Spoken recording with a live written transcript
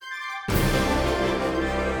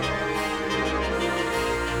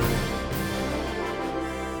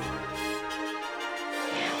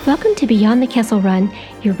Welcome to Beyond the Kessel Run,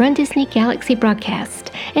 your Run Disney Galaxy broadcast.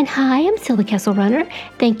 And hi, I'm Silly Kessel Runner.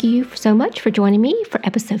 Thank you so much for joining me for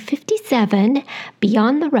episode 57,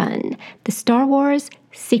 Beyond the Run, the Star Wars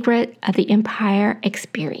Secret of the Empire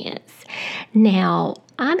experience. Now,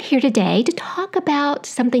 I'm here today to talk about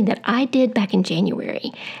something that I did back in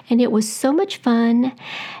January, and it was so much fun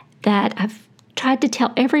that I've tried to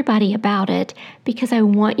tell everybody about it because I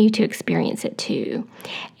want you to experience it too.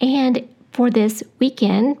 And for this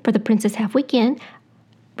weekend, for the Princess Half Weekend,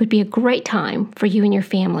 would be a great time for you and your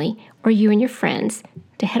family or you and your friends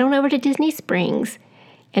to head on over to Disney Springs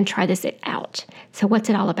and try this out. So what's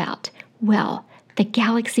it all about? Well, the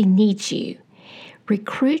galaxy needs you.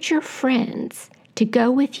 Recruit your friends to go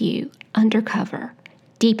with you undercover,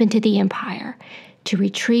 deep into the Empire, to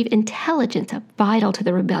retrieve intelligence vital to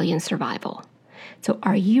the rebellion's survival. So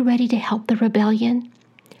are you ready to help the rebellion?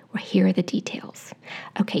 Well, here are the details.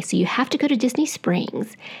 Okay, so you have to go to Disney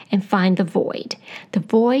Springs and find the Void. The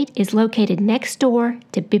Void is located next door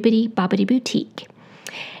to Bibbidi Bobbidi Boutique.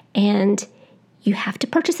 And you have to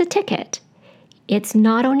purchase a ticket. It's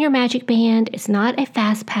not on your Magic Band. It's not a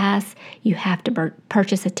Fast Pass. You have to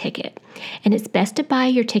purchase a ticket. And it's best to buy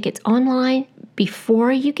your tickets online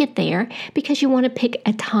before you get there because you want to pick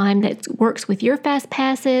a time that works with your Fast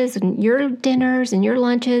Passes and your dinners and your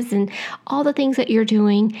lunches and all the things that you're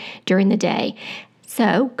doing during the day.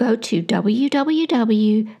 So go to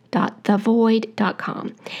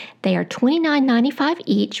www.thevoid.com. They are $29.95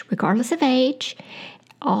 each, regardless of age.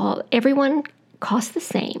 Everyone costs the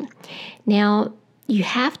same. Now, you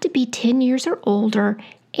have to be 10 years or older,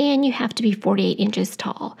 and you have to be 48 inches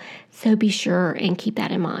tall. So be sure and keep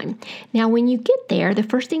that in mind. Now, when you get there, the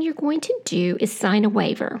first thing you're going to do is sign a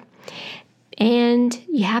waiver. And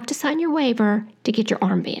you have to sign your waiver to get your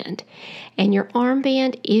armband. And your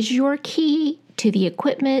armband is your key to the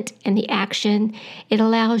equipment and the action. It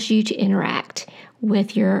allows you to interact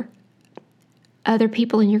with your other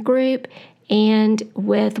people in your group and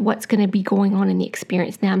with what's going to be going on in the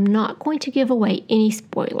experience. Now, I'm not going to give away any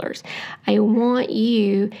spoilers. I want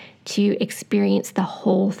you to experience the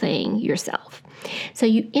whole thing yourself. So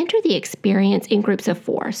you enter the experience in groups of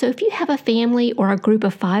 4. So if you have a family or a group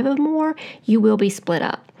of 5 or more, you will be split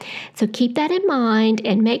up. So keep that in mind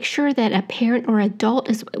and make sure that a parent or adult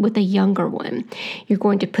is with a younger one. You're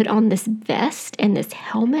going to put on this vest and this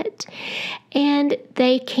helmet, and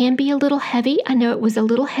they can be a little heavy. I know it was a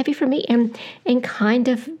little heavy for me and kind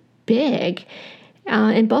of big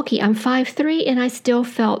and bulky. I'm 5'3", and I still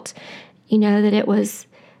felt, that it was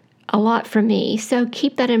a lot for me. So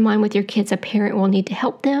keep that in mind with your kids. A parent will need to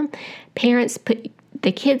help them. Parents, put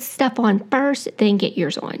the kids' stuff on first, then get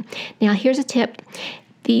yours on. Now, here's a tip.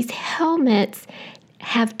 These helmets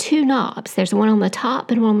have 2 knobs. There's one on the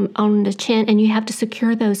top and one on the chin, and you have to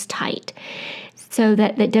secure those tight so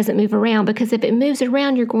that that doesn't move around, because if it moves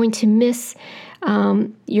around, you're going to miss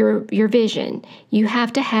your vision. You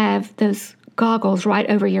have to have those goggles right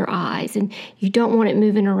over your eyes, and you don't want it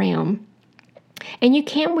moving around. And you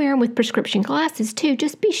can wear them with prescription glasses too.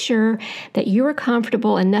 Just be sure that you are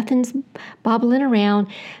comfortable and nothing's bobbling around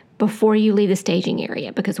before you leave the staging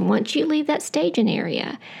area, because once you leave that staging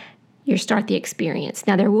area, you start the experience.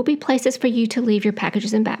 Now, there will be places for you to leave your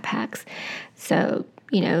packages and backpacks. So,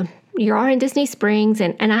 you are in Disney Springs,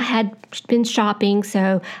 and I had been shopping,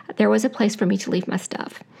 so there was a place for me to leave my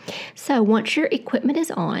stuff. So once your equipment is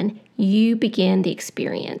on, you begin the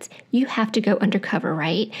experience. You have to go undercover,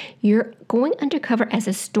 right? You're going undercover as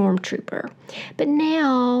a stormtrooper. But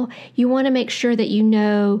now you want to make sure that you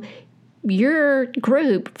know your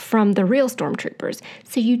group from the real stormtroopers.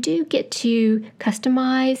 So you do get to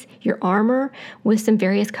customize your armor with some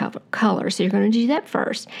various colors. So you're going to do that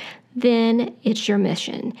first. Then it's your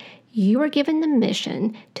mission. You are given the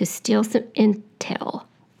mission to steal some intel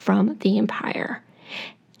from the Empire.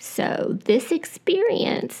 So this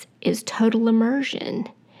experience is total immersion.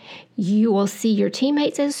 You will see your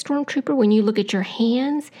teammates as a stormtrooper. When you look at your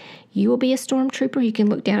hands, you will be a stormtrooper. You can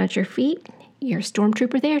look down at your feet. You're a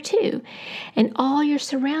stormtrooper there too. And all your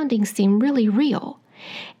surroundings seem really real.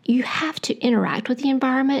 You have to interact with the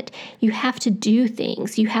environment. You have to do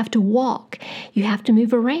things. You have to walk. You have to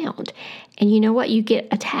move around. And you know what? You get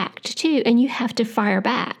attacked too, and you have to fire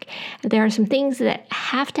back. There are some things that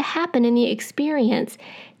have to happen in the experience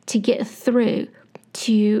to get through,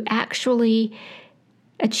 to actually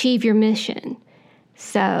achieve your mission.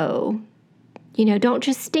 So, don't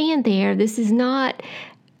just stand there. This is not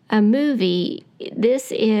a movie.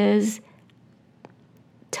 This is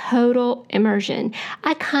total immersion.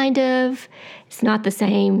 It's not the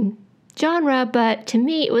same genre, but to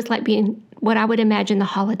me, it was like being what I would imagine the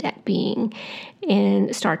holodeck being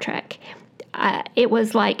in Star Trek. it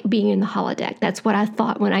was like being in the holodeck. That's what I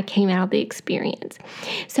thought when I came out of the experience.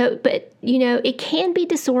 So, but it can be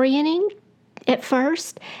disorienting at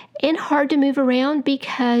first and hard to move around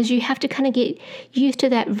because you have to kind of get used to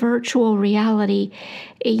that virtual reality.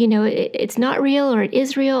 It's not real or it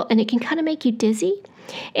is real, and it can kind of make you dizzy.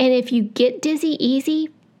 And if you get dizzy easy,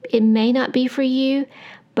 it may not be for you.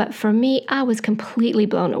 But for me, I was completely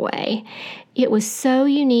blown away. It was so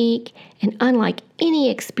unique and unlike any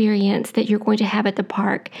experience that you're going to have at the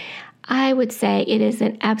park. I would say it is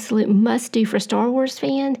an absolute must-do for Star Wars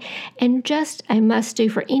fans and just a must-do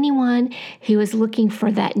for anyone who is looking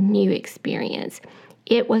for that new experience.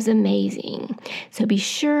 It was amazing. So be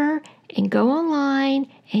sure and go online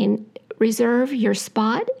and reserve your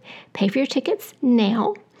spot. Pay for your tickets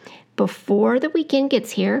now before the weekend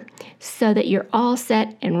gets here so that you're all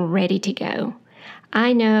set and ready to go.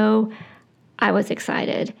 I know I was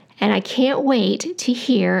excited, and I can't wait to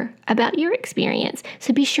hear about your experience.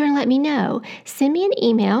 So be sure and let me know. Send me an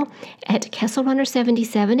email at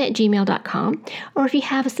kesselrunner77@gmail.com, or if you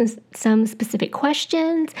have some specific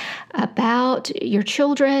questions about your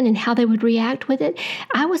children and how they would react with it.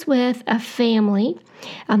 I was with a family.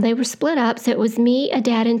 They were split up, so it was me, a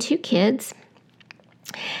dad, and 2 kids.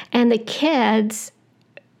 And the kids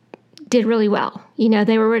did really well.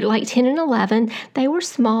 They were like 10 and 11. They were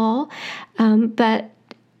small, and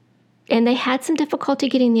they had some difficulty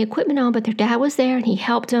getting the equipment on, but their dad was there and he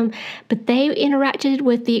helped them. But they interacted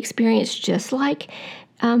with the experience just like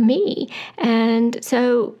me. And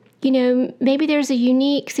so, maybe there's a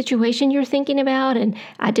unique situation you're thinking about and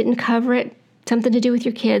I didn't cover it, something to do with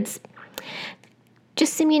your kids.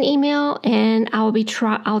 Just send me an email and I'll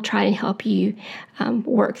try and help you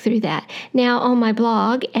work through that. Now, on my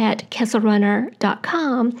blog at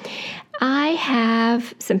kesselrunner.com, I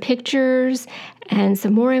have some pictures and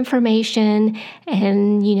some more information,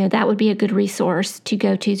 and that would be a good resource to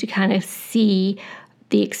go to kind of see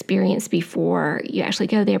the experience before you actually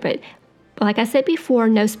go there. But like I said before,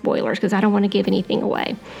 no spoilers because I don't want to give anything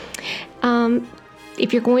away.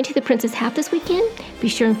 If you're going to the Princess Half this weekend, be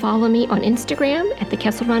sure and follow me on Instagram at The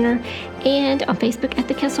Kessel Runner and on Facebook at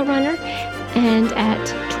The Kessel Runner and at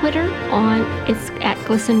Twitter it's at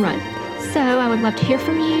Glisten Run. So I would love to hear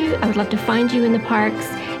from you. I would love to find you in the parks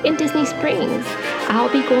in Disney Springs.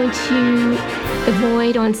 I'll be going to the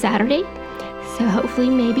Void on Saturday, so hopefully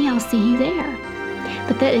maybe I'll see you there.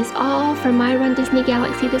 But that is all from my Run Disney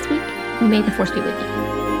Galaxy this week. May the Force be with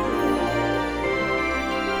you.